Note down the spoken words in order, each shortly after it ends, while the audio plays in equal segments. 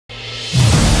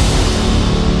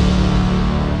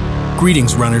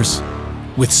Greetings, runners.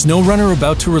 With SnowRunner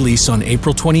about to release on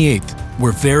April 28th,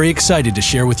 we're very excited to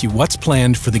share with you what's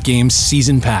planned for the game's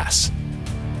Season Pass.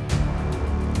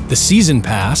 The Season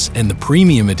Pass and the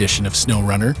Premium Edition of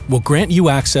SnowRunner will grant you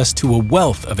access to a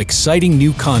wealth of exciting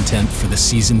new content for the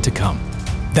season to come.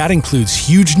 That includes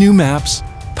huge new maps,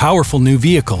 powerful new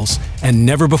vehicles, and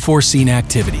never-before-seen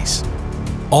activities.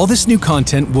 All this new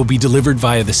content will be delivered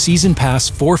via the Season Pass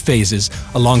 4 phases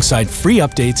alongside free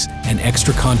updates and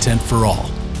extra content for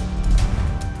all.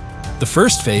 The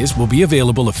first phase will be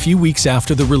available a few weeks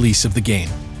after the release of the game.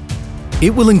 It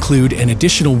will include an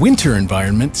additional winter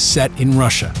environment set in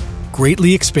Russia,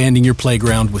 greatly expanding your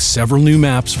playground with several new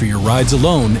maps for your rides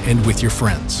alone and with your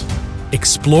friends.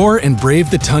 Explore and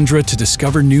brave the tundra to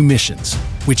discover new missions,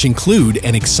 which include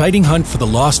an exciting hunt for the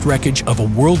lost wreckage of a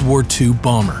World War II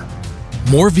bomber.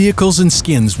 More vehicles and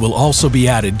skins will also be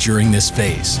added during this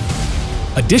phase.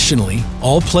 Additionally,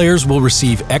 all players will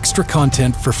receive extra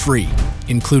content for free,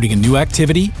 including a new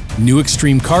activity, new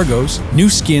extreme cargoes, new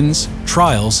skins,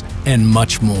 trials, and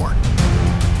much more.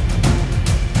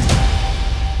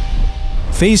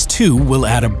 Phase 2 will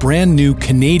add a brand new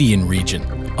Canadian region,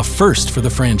 a first for the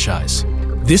franchise.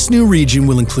 This new region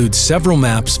will include several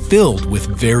maps filled with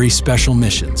very special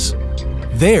missions.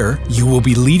 There, you will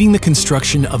be leading the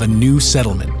construction of a new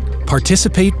settlement,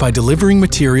 participate by delivering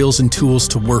materials and tools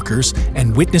to workers,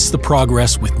 and witness the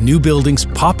progress with new buildings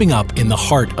popping up in the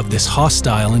heart of this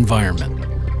hostile environment.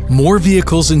 More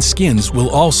vehicles and skins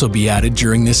will also be added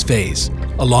during this phase,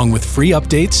 along with free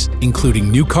updates,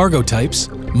 including new cargo types,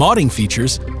 modding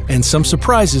features, and some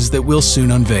surprises that we'll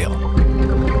soon unveil.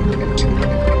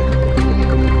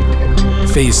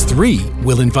 Phase 3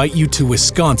 will invite you to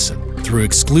Wisconsin through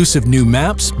exclusive new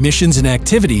maps, missions, and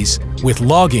activities, with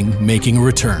logging making a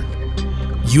return.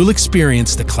 You'll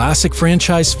experience the classic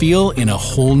franchise feel in a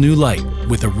whole new light,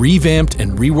 with a revamped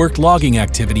and reworked logging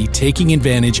activity taking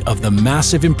advantage of the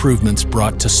massive improvements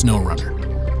brought to SnowRunner.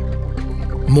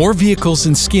 More vehicles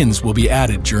and skins will be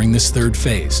added during this third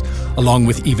phase, along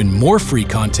with even more free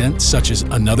content such as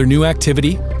another new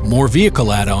activity, more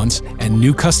vehicle add-ons, and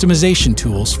new customization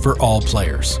tools for all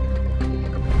players.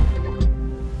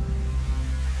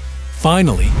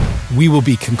 Finally, we will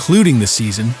be concluding the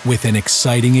season with an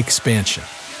exciting expansion.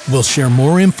 We'll share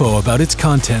more info about its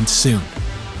content soon.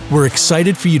 We're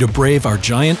excited for you to brave our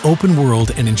giant open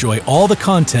world and enjoy all the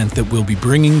content that we'll be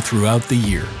bringing throughout the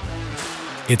year.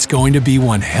 It's going to be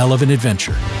one hell of an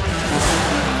adventure.